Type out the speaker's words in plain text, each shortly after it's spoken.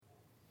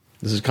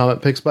This is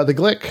Comic Picks by the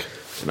Glick.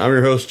 And I'm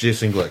your host,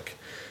 Jason Glick.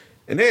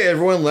 And hey,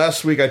 everyone,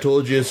 last week I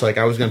told you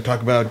I was going to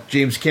talk about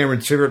James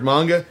Cameron's favorite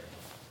manga,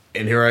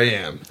 and here I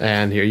am.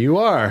 And here you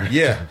are.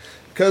 Yeah,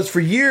 because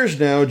for years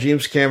now,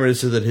 James Cameron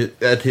has said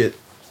that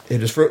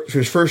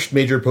his first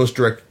major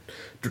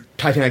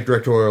Titanic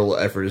directorial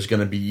effort is going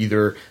to be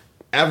either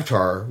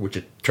Avatar, which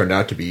it turned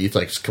out to be,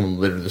 it's coming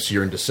later this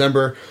year in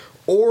December,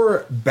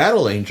 or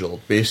Battle Angel,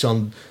 based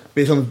on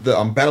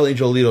the Battle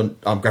Angel lead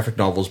on graphic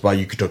novels by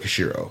Yuki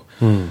Tokishiro.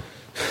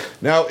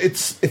 Now,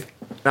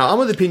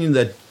 I'm of the opinion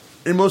that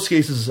in most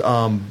cases,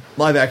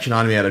 live action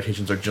anime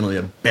adaptations are generally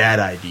a bad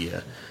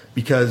idea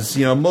because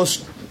a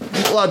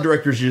lot of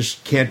directors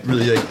just can't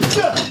really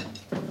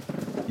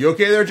You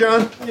okay there,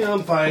 John? Yeah,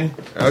 I'm fine.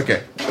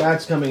 Okay.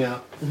 That's coming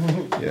out.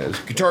 Yeah, this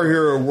Guitar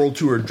Hero World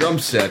Tour drum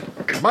set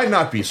might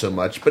not be so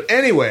much, but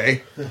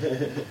anyway,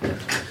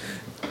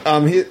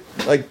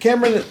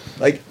 Cameron,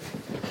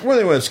 one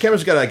thing was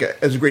Cameron's got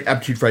a great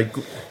aptitude for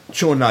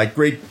showing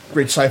great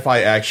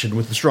sci-fi action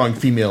with a strong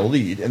female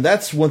lead, and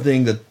that's one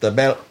thing that the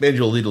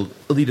Banjo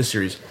Alita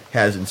series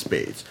has in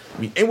spades.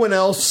 I mean, anyone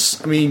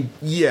else? I mean,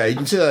 yeah, you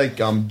can say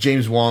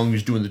James Wong,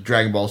 who's doing the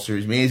Dragon Ball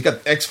series. I mean, he's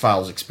got the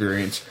X-Files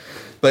experience,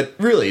 but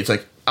really, it's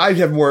I'd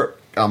have more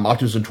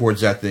optimism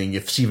towards that thing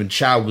if Stephen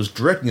Chow was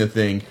directing the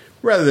thing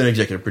rather than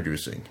executive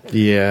producing.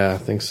 Yeah,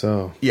 I think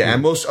so. Yeah,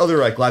 and most other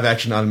live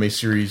action anime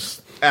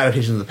series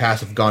adaptations in the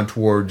past have gone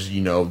towards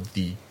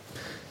the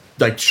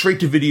straight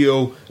to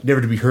video,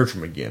 never to be heard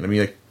from again. I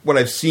mean, what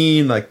I've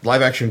seen,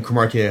 live action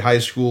Cromartie High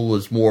School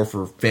was more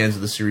for fans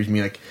of the series. I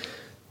mean,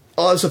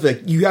 a lot of stuff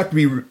you have to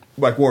be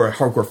more a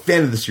hardcore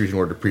fan of the series in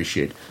order to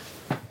appreciate.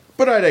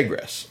 But I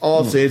digress. All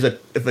I'll say is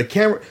that if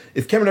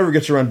Cameron ever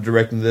gets around to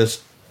directing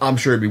this, I'm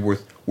sure it'd be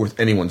worth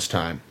anyone's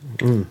time.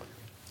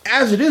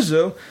 As it is,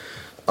 though,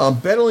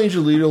 Battle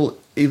Angel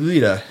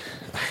Alita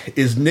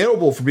is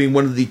notable for being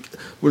one of the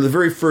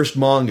very first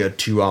manga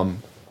to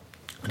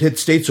hit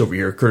States over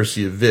here,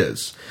 courtesy of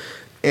Viz.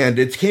 And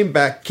it came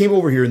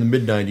over here in the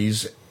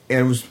mid-90s,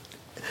 and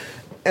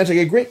it's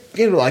a great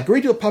deal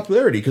of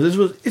popularity, because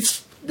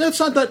that's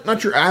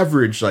not your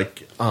average,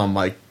 it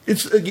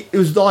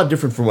was a lot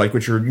different from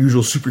what your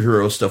usual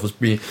superhero stuff was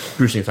being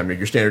producing at the time,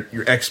 your standard,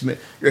 your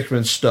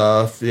X-Men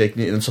stuff,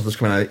 and stuff that's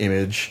coming out of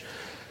Image.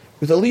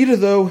 With Alita,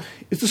 though,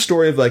 it's the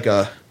story of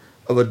a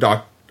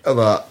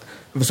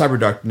cyber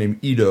doctor named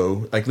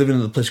Ito, living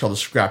in a place called the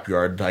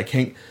Scrapyard.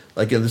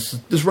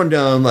 This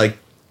rundown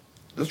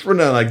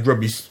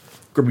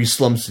grubby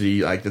slum city,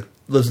 that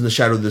lives in the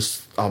shadow of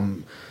this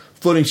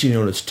floating city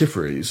known as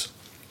Tifferes.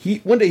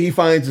 One day he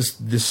finds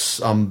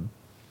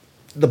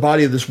the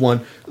body of this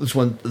cyborg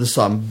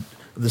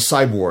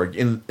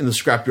in the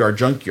Scrapyard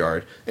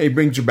junkyard, and he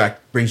brings her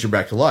back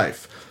to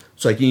life.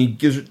 So he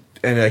names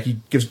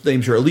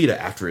her Alita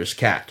after his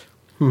cat.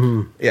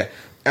 Mm-hmm. Yeah.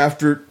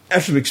 After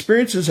some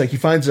experiences, he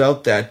finds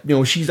out that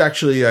she's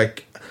actually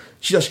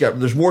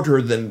there's more to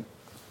her than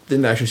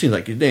actually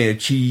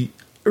seems. She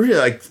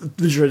really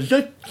there's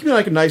a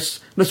nice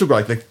little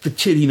girl, the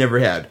kid he never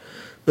had.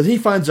 But then he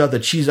finds out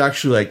that she's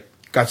actually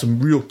got some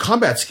real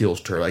combat skills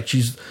to her.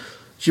 She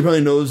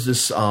probably knows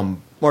this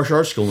martial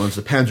arts skill known as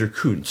the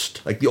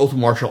Panzerkunst, the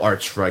ultimate martial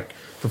arts for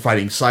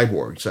fighting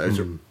cyborgs. It's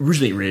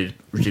originally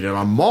originated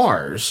on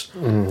Mars,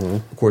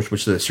 of course,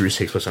 which the series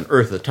takes place on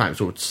Earth at the time.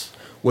 So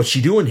what's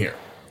she doing here?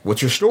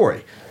 What's her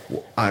story?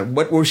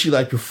 What was she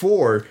like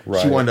before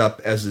she wound up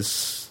as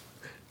this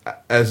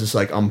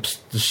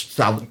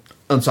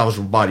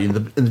unsalvageable body in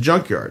the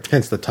junkyard?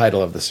 Hence the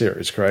title of the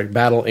series, correct?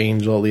 Battle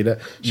Angel Alita.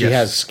 She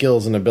has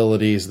skills and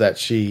abilities that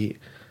she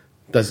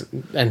does,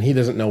 and he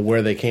doesn't know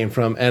where they came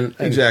from, and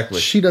exactly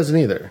she doesn't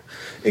either.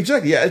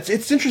 Exactly. Yeah,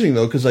 it's interesting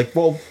though because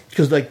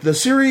the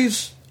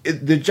series,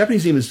 the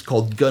Japanese name is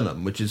called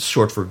Gundam, which is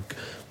short for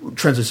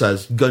translates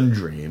as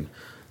Gundream,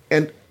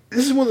 and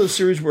this is one of those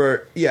series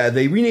where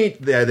they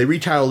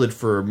retitled it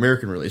for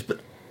American release, but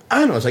I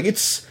don't know.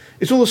 It's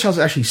one of those titles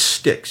that actually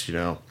sticks.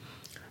 That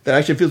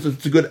actually feels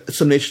it's a good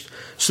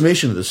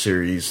summation of the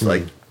series.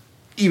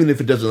 Even if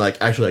it doesn't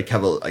actually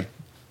have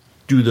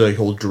do the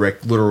whole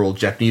direct literal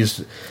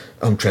Japanese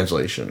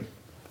translation,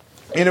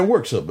 and it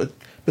works though. But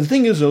the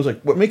thing is though,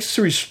 what makes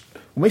the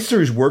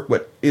series work?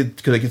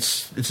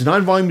 Because it's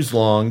 9 volumes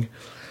long,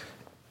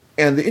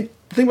 and the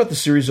thing about the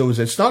series though is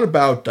it's not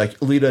about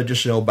Alita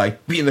just by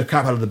beating the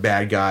crap out of the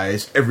bad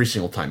guys every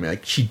single time.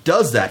 She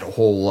does that a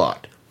whole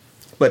lot,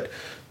 but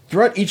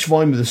throughout each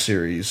volume of the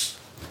series,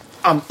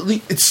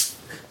 it's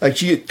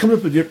she comes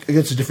up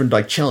against a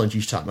different challenge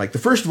each time. The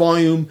first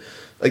volume,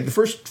 the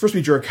first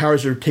major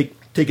powers are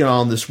taking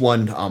on this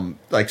one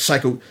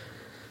psycho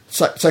killer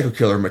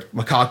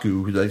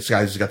Makaku. This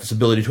guy's got this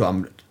ability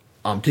to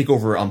take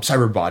over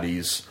cyber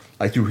bodies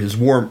through his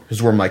worm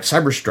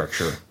cyber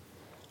structure.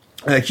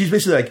 And she's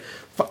basically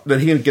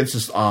that he against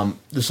this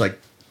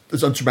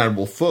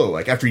unsurmountable foe.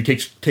 After he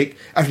takes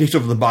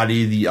over the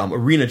body, the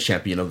arena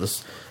champion of the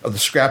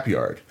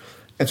Scrapyard.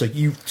 And so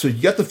you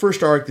got the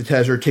first arc that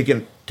has her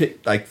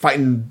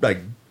fighting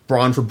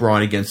brawn for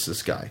brawn against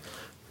this guy.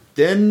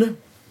 Then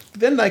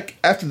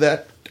after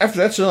that,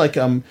 so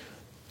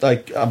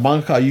like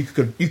mangaka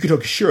Yukito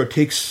Kishiro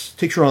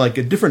takes her on like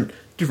a different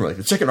like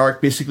the second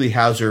arc basically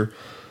has her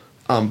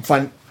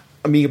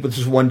meeting up with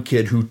this one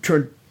kid who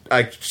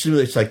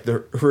simulates like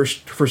the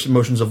first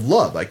emotions of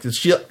love. Like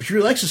she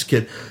really likes this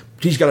kid,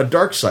 but he's got a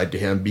dark side to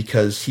him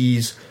because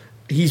he's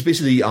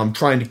basically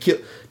trying to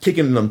take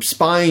in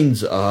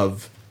spines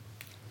of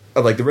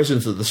like the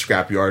residents of the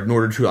scrapyard in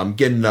order to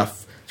get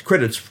enough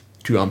credits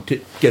to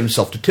get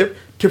himself to tip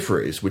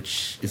phrase,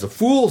 which is a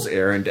fool's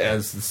errand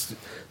as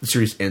the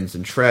series ends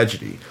in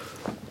tragedy.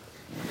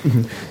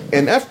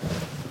 And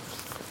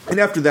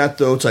after that,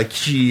 though, it's like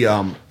she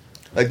after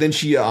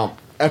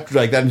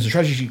like that ends in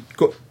tragedy, she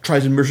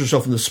tries to immerse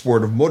herself in the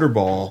sport of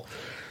motorball,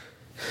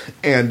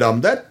 and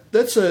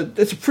that's a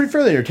pretty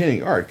fairly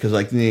entertaining arc because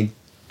as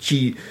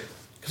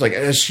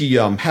she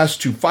has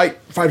to fight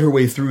her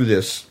way through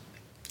this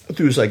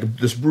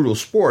brutal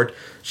sport,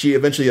 she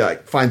eventually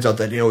finds out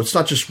that it's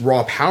not just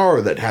raw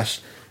power that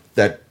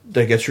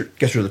gets her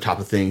to the top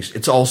of things.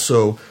 It's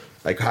also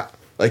like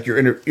your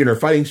inner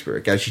fighting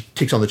spirit as she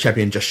takes on the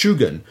champion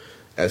Jashugan,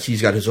 as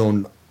he's got his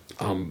own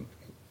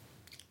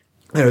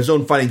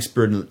fighting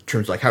spirit in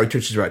terms of like how he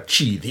touches about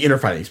chi, the inner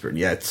fighting spirit.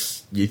 Yeah,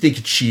 you think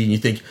it's chi and you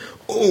think,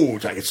 oh,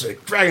 it's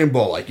like Dragon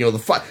Ball, the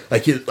fight,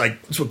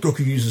 that's what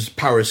Goku uses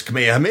power as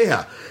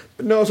Kamehameha.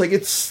 But no,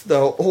 it's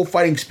the whole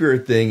fighting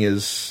spirit thing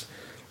is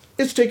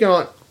taking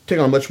on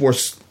much more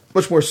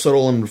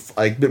subtle and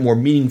a bit more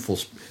meaningful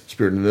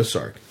spirit in this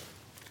arc,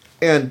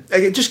 and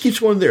it just keeps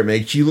going there.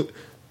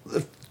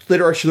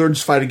 Later arc she learns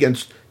to fight to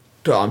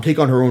take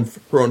on her own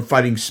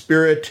fighting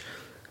spirit.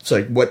 It's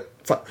like what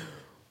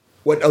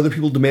other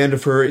people demand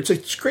of her.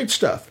 It's great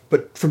stuff.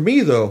 But for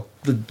me, though,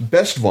 the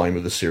best volume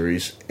of the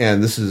series,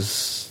 and this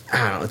is,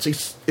 I don't know,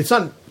 it's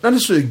not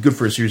necessarily good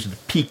for a series at the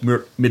peak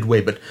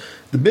midway, but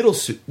the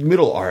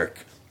middle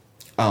arc,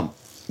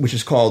 which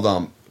is called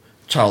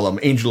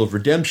Angel of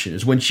Redemption,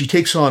 is when she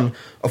takes on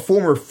a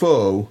former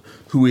foe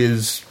who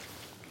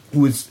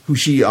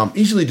she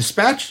easily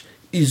dispatched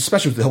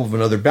with the help of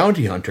another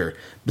bounty hunter,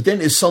 but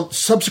then is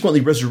subsequently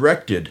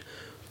resurrected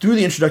through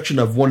the introduction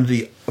of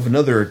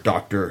another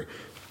doctor,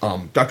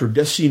 Dr.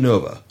 Destiny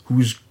Nova,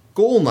 whose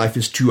goal in life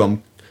is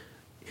to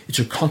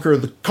conquer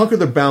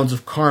the bounds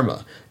of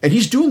karma, and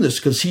he's doing this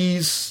because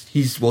he's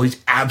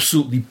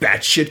absolutely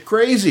batshit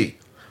crazy,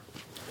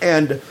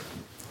 and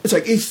it's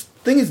like his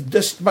thing is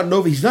just about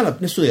Nova. He's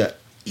not necessarily an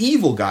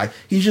evil guy.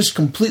 He's just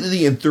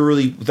completely and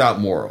thoroughly without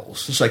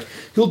morals. It's like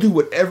he'll do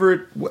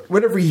whatever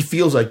he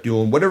feels like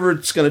doing, whatever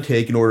it's going to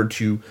take in order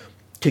to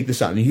take this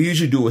out, and he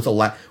usually do it with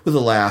a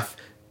laugh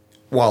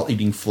while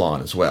eating flan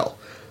as well.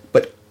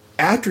 But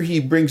after he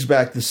brings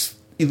back Lita's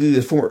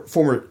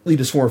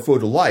former foe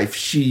to life,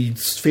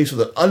 she's faced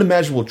with an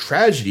unimaginable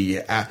tragedy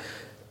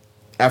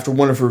after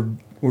one of her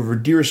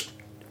dearest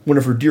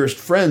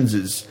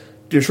friends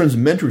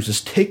and mentors is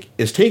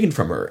taken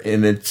from her,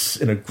 and it's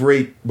in a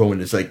great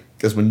moment. It's like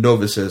as when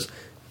Nova says,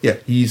 "Yeah,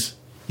 he's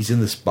in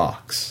this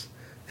box,"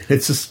 and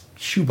it's this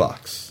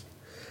shoebox,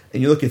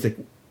 and you look and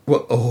think,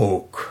 "Well,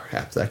 oh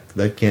crap,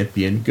 that can't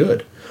be any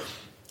good."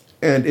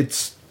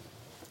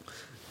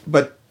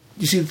 But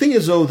you see, the thing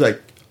is though,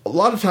 like a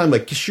lot of time,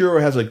 like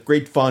Kishiro has a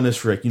great fondness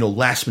for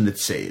last minute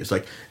saves.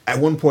 Like at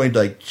one point,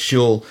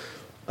 she'll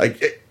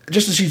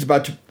just as Lee's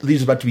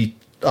about to be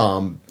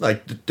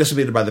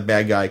decimated by the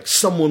bad guy,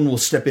 someone will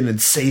step in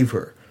and save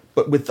her.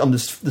 But with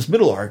this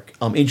middle arc,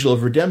 Angel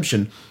of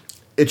Redemption,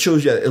 it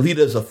shows you that Alita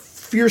is a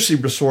fiercely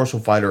resourceful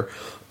fighter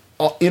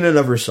in and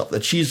of herself,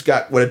 that she's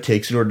got what it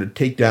takes in order to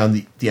take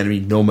down the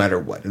enemy no matter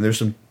what. And there's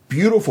some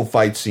beautiful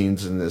fight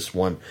scenes in this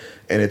one,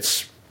 and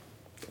it's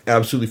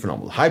absolutely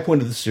phenomenal. The high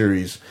point of the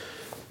series.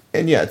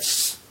 And yeah,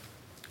 it's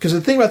because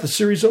the thing about the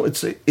series, though,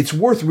 it's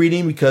worth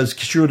reading because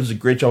Kishiro does a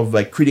great job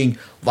of creating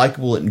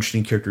likable and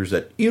interesting characters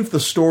that, even if the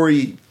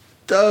story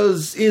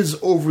is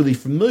overly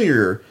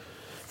familiar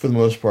for the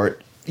most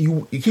part,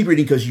 you keep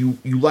reading because you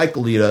like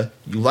Alita,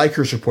 you like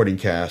her supporting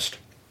cast,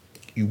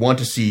 you want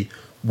to see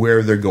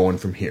where they're going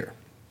from here.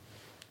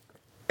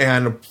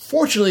 And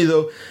unfortunately,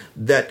 though,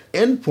 that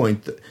end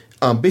point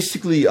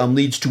basically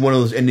leads to one of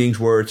those endings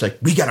where it's like,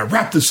 we got to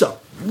wrap this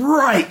up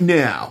right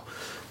now.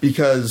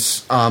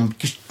 Because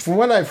from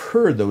what I've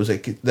heard, though, is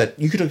that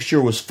Yukito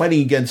Kishiro was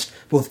fighting against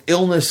both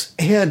illness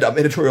and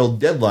editorial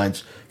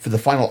deadlines for the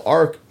final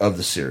arc of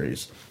the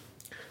series.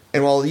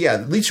 And while,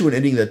 it leads to an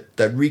ending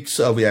that reeks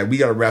of, we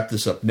got to wrap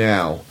this up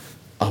now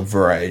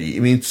variety. I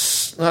mean,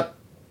 it's not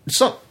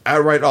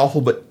outright awful,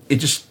 but it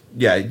just,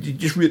 you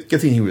just get the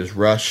feeling he was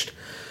rushed.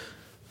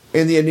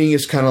 And the ending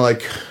is kind of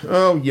like,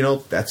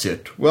 that's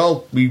it.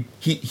 Well,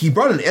 he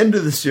brought an end to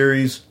the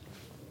series.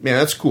 Man,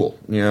 that's cool.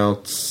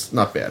 It's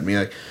not bad. I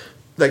mean,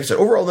 like I said,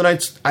 overall,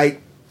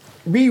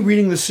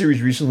 rereading this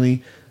series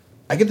recently,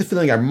 I get the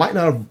feeling I might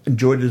not have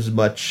enjoyed it as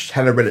much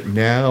had I read it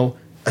now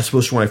as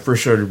opposed to when I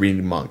first started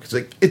reading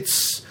manga.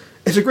 It's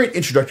a great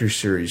introductory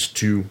series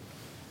to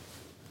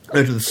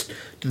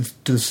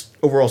this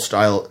overall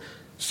style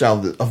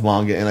of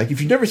manga. And if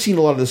you've never seen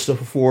a lot of this stuff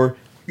before,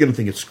 you're gonna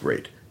think it's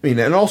great. I mean,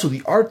 and also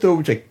the art, though,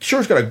 which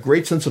Kishiro's got a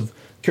great sense of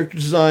character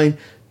design.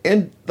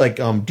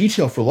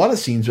 detail for a lot of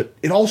scenes, but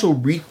it also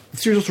the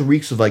series also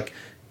reeks of like,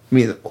 I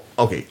mean,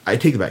 okay, I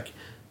take it back.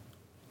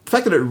 The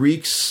fact that it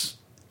reeks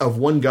of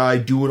one guy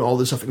doing all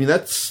this stuff, I mean,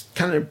 that's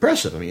kind of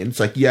impressive. I mean, it's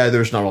like, yeah,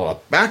 there's not a lot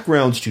of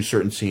backgrounds to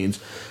certain scenes,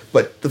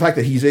 but the fact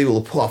that he's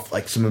able to pull off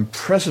like some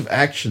impressive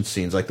action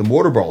scenes, like the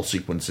motorball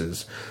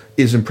sequences,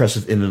 is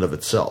impressive in and of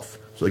itself.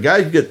 So the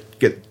guy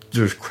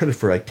deserves credit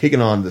for like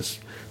taking on this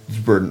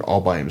burden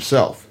all by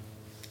himself.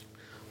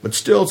 But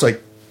still, it's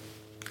like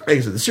I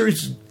said, the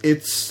series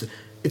it's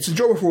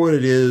enjoyable for what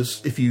it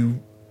is. If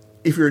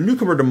you're a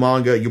newcomer to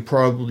manga, you'll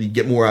probably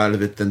get more out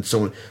of it than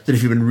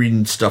if you've been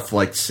reading stuff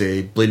like,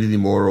 say, Blade of the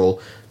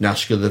Immortal,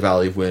 Nausicaa the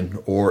Valley of Wind,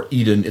 or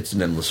Eden, It's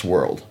an Endless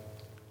World.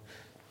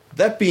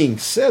 That being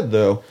said,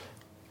 though,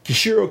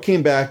 Kishiro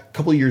came back a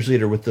couple of years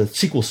later with the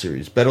sequel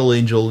series, Battle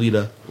Angel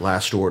Alita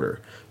Last Order,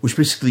 which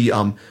basically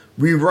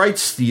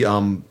rewrites the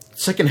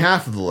second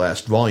half of the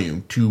last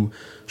volume to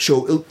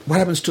show what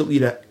happens to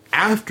Alita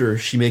after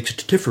she makes it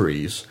to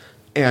Tiferes,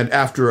 and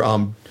after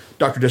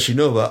Dr.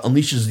 Destinova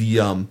unleashes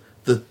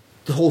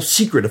the whole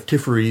secret of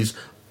Tiferes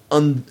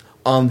on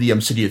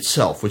the city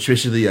itself, which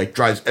basically like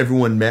drives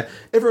everyone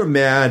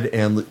mad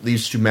and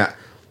leads to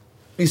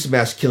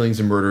mass killings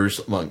and murders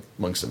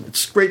amongst them.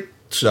 It's great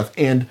stuff,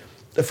 and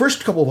the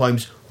first couple of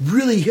volumes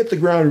really hit the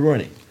ground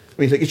running.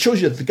 I mean, it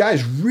shows you that the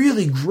guy's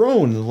really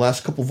grown in the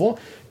last couple of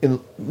in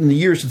the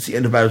years since the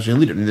end of Battle Angel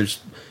Alita. I mean,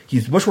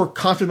 he's much more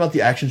confident about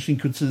the action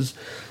sequences.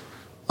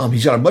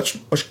 He's got a much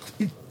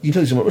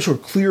more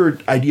clear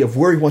idea of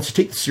where he wants to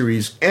take the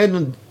series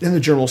and the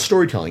general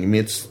storytelling. I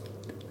mean, so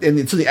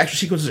the action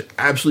sequences are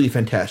absolutely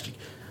fantastic.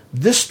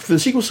 For the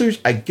sequel series,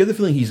 I get the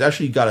feeling he's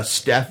actually got a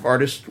staff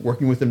artist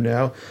working with him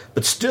now.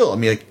 But still, I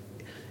mean, like,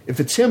 if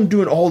it's him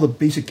doing all the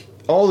basic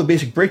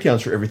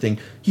breakdowns for everything,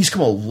 he's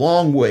come a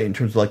long way in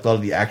terms of like a lot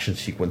of the action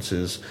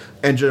sequences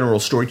and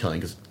general storytelling.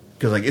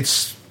 Because like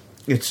it's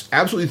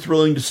absolutely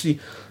thrilling to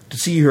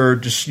see her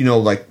just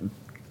like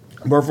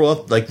marvel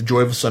up like the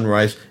joy of a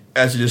sunrise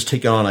as it is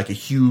taking on like a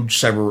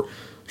huge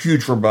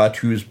robot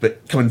who's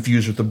become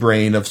infused with the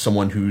brain of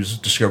someone who's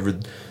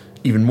discovered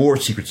even more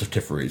secrets of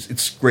Tiferes.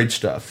 It's great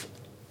stuff.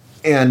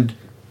 But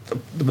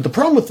the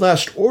problem with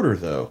Last Order,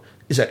 though,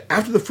 is that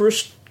after the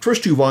first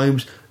two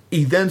volumes,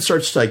 he then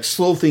starts to like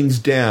slow things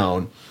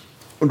down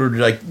in order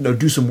to like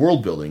do some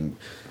world building,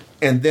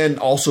 and then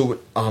also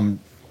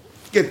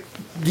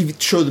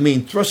show the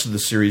main thrust of the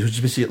series, which is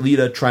basically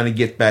Alita trying to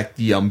get back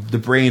the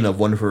brain of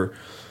one of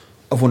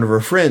her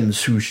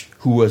friends who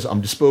was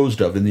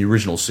disposed of in the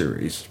original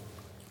series.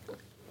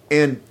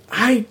 And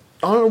I,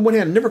 on one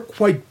hand, never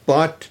quite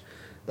bought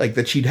like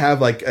that she'd have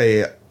like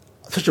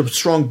such a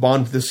strong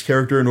bond with this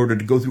character in order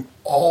to go through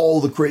all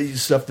the crazy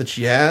stuff that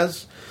she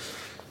has.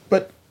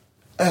 But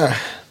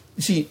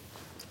you see,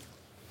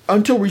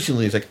 until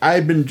recently, it's like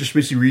I've been just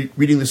basically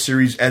reading this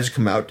series as it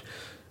come out,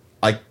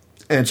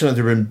 and sometimes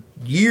there have been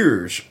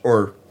years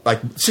or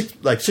like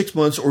 6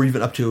 months or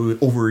even up to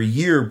over a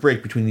year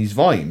break between these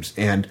volumes,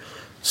 and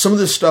some of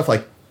this stuff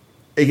like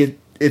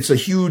it's a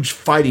huge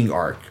fighting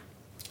arc.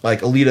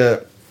 Like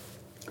Alita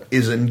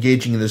is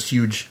engaging in this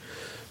huge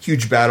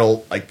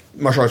battle, like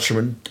martial arts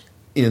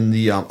in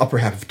the upper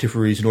half of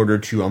Tiferes in order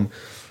to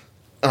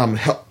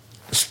help.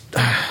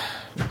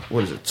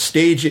 What is it?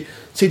 Stage an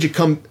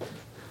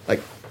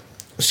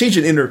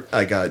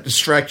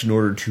distraction in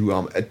order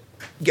to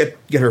get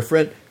her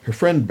friend's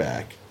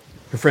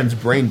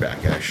brain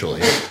back,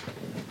 actually.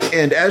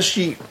 And as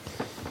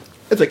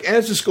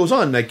this goes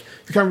on, like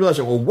you kind of realize,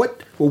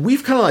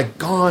 we've kind of like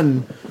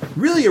gone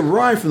really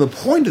awry from the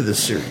point of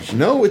this series.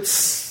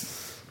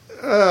 It's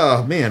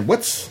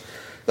what's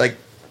like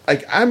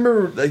I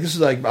remember like this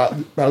is like about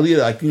Alita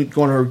like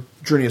going on her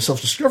journey of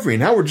self-discovery,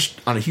 and now we're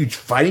just on a huge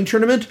fighting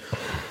tournament.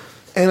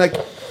 And like,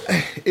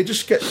 it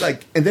just gets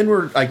like, and then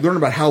we're like learning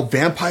about how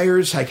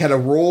vampires like had a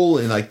role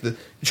in like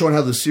showing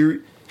how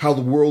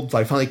the world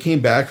like finally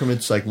came back from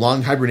its like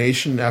long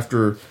hibernation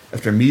after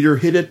a meteor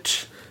hit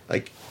it.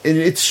 Like, and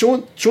it's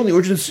showing the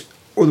origins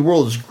of the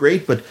world is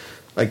great, but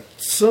like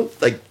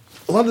a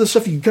lot of the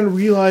stuff you kind of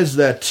realize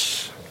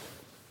that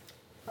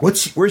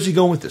where's he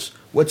going with this?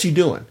 What's he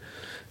doing?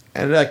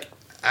 And like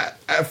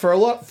for a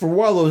while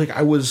though, like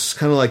I was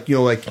kind of like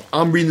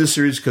I'm reading this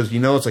series because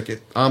it's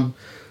like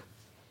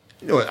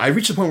I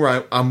reached the point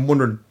where I'm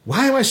wondering,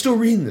 why am I still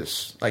reading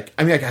this? Like,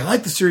 I mean, like, I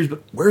like the series,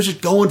 but where's it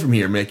going from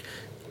here? Like,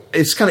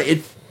 it's kind of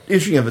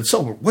interesting of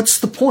itself. But what's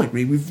the point? I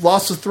mean, we've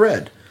lost the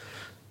thread.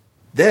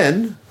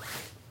 Then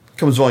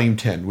comes Volume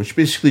 10, which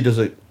basically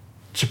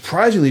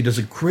surprisingly does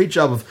a great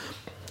job of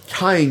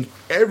tying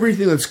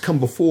everything that's come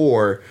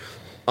before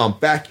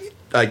back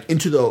like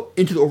into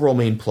the overall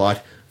main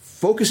plot,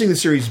 focusing the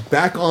series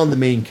back on the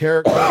main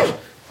characters,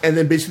 and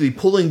then basically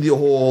pulling the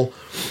whole.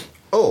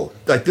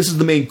 Like this is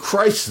the main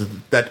crisis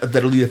that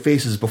Alita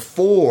faces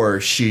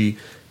before she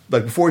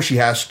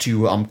has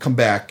to come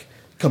back,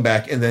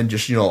 and then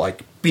just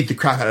like beat the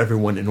crap out of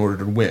everyone in order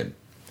to win.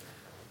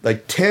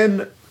 Like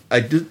 10,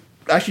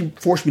 actually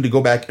forced me to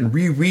go back and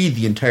reread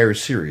the entire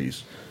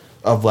series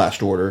of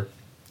Last Order,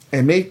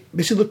 and maybe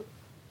look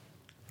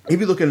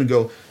at it and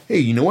go, hey,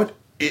 you know what?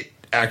 it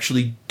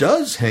actually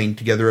does hang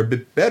together a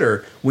bit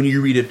better when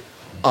you read it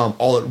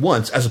all at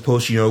once, as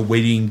opposed to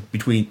waiting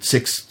between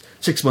six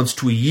months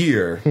to a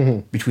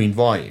year between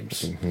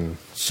volumes. Mm-hmm.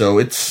 So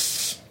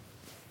it's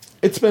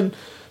good.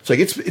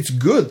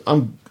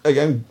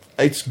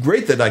 It's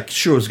great that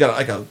Kishiro's got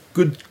like a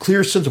good,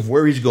 clear sense of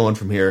where he's going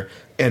from here.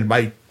 And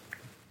my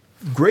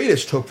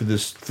greatest hope for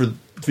the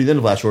end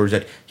of Last Order is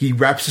that he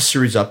wraps the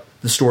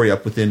story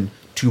up within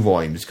 2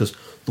 volumes, because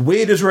the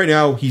way it is right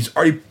now, he's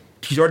already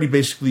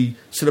basically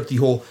set up the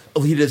whole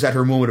Alita is at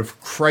her moment of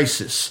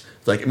crisis.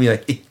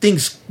 It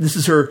thinks this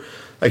is her,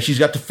 she's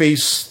got to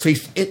face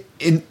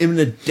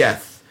imminent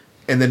death,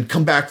 and then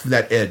come back from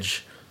that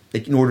edge,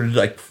 in order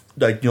to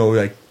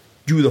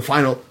do the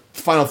final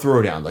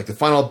throwdown, the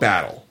final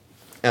battle.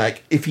 And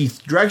if he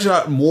drags it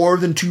out more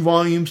than 2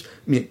 volumes,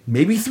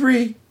 maybe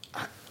 3,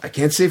 I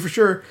can't say for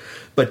sure,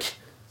 but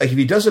if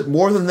he does it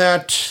more than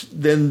that,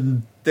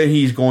 then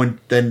he's going,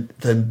 then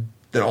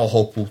all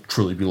hope will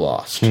truly be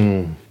lost.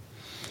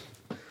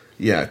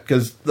 Yeah,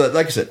 because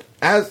like I said,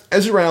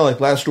 as around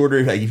Last Order,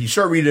 if you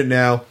start reading it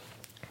now,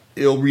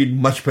 it'll read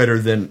much better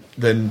than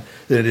it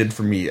did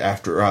for me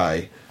after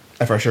I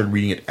started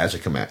reading it as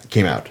it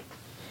came out.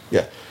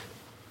 Yeah.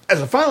 As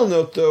a final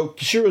note, though,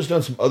 Kishiro's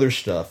done some other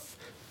stuff.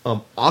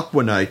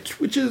 Aqua Knight,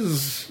 which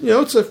is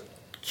it's a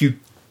cute,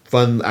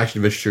 fun action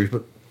adventure series,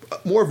 but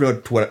more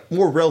relevant to what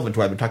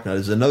I've been talking about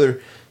is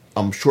another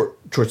short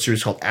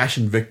series called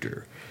Ashen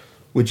Victor,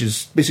 which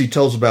is basically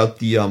tells about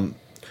the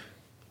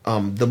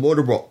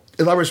motorball.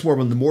 Elaborates more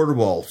on the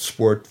motorball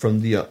sport from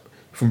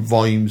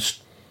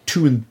volumes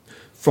 3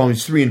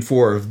 and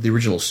 4 of the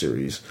original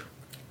series,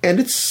 and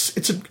it's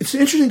an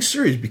interesting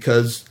series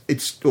because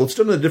it's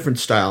done in a different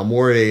style,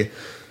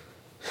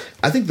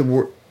 I think the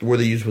word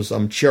they used was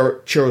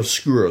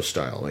chiaroscuro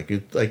style,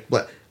 like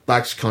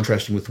blacks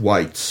contrasting with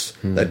whites.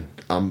 That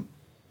a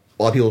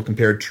lot of people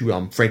compared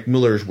to Frank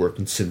Miller's work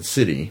in Sin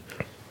City,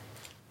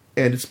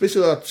 and it's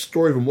basically a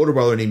story of a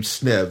motorballer named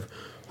Snev,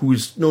 who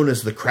is known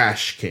as the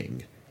Crash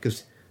King,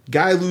 because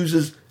guy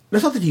loses.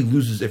 It's not that he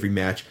loses every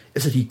match;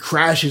 it's that he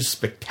crashes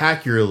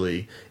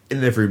spectacularly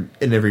in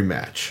every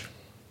match.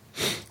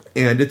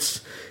 And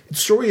it's a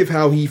story of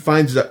how he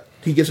finds that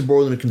he gets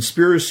embroiled in a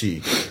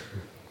conspiracy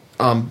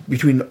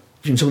between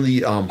some of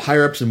the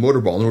higher ups in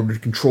Motorball in order to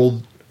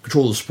control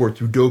the sport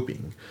through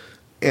doping.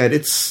 And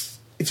it's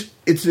a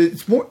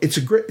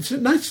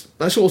nice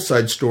little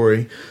side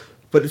story,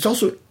 but it's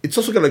also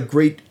got a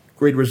great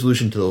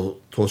resolution to the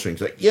whole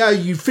strings.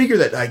 You figure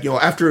that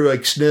after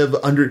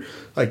Snev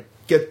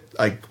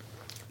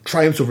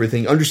triumphs over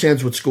everything,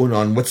 understands what's going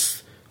on,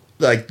 what's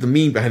the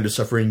meaning behind his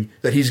suffering,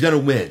 that he's going to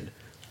win.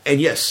 And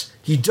yes,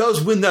 he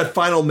does win that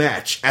final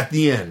match at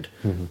the end,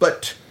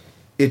 but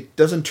it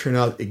doesn't turn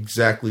out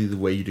exactly the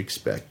way you'd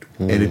expect.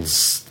 And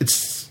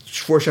it's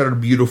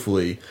foreshadowed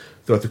beautifully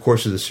throughout the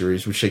course of the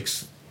series, which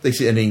makes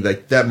the ending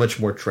that much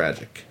more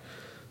tragic.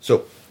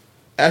 So,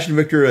 Ashen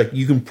Victor,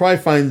 you can probably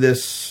find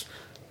this,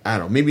 I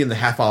don't know, maybe in the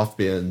half-off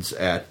bins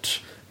at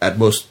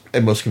most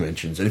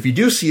conventions. And if you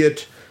do see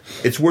it,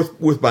 it's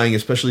worth buying,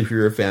 especially if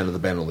you're a fan of the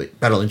Battle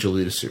Angel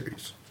Alita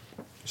series.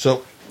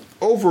 So,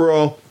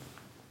 overall,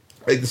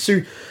 the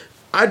series,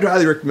 I'd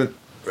highly recommend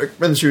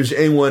the series to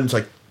anyone. It's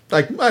like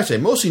I say,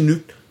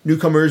 mostly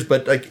newcomers,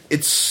 but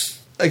it's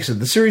like I said,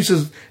 the series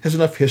has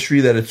enough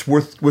history that it's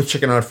worth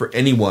checking out for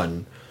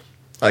anyone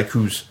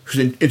who's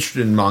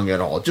interested in manga at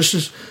all,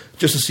 just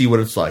to see what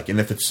it's like and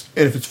if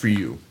it's for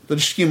you. But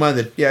just keep in mind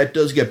that it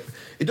does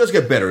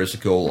get better as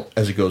it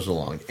goes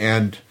along,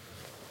 and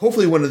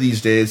hopefully one of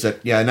these days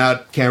that now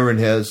Cameron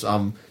is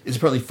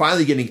apparently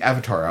finally getting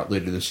Avatar out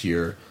later this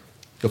year.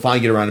 He'll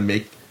finally get around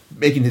to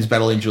making his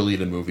Battle Angel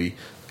Alita movie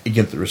and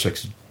get the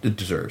respect it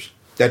deserves.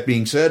 That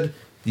being said,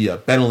 the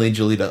Battle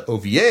Angel Alita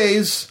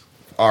OVAs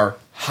are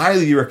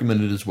highly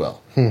recommended as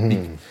well.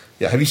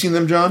 Yeah, have you seen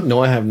them, John?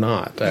 No, I have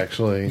not,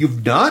 actually.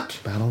 You've not?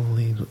 Battle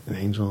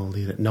Angel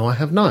Alita. No, I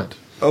have not.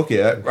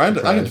 Okay, I'm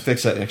going to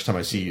fix that next time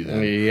I see you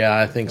then. Yeah,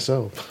 I think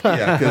so.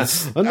 Yeah,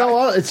 because...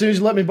 as soon as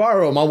you let me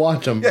borrow them, I'll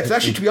watch them. Yeah, because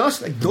actually, to be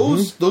honest,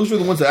 those were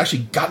the ones that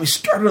actually got me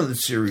started on the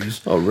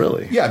series. Oh,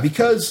 really? Yeah,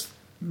 because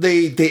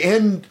they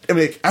end...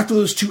 after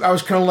those 2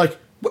 hours, kind of like,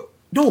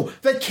 no,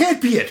 that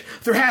can't be it.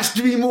 There has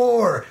to be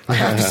more. I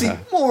have to see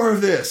more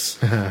of this.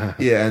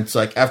 Yeah, and it's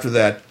after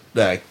that,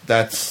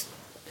 that's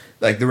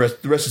the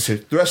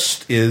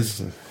rest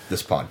is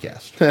this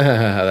podcast.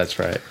 That's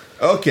right.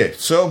 Okay,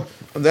 so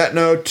on that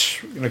note,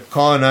 we're gonna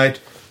call it a night,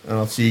 and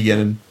I'll see you again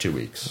in 2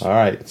 weeks. All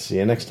right, see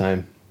you next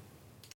time.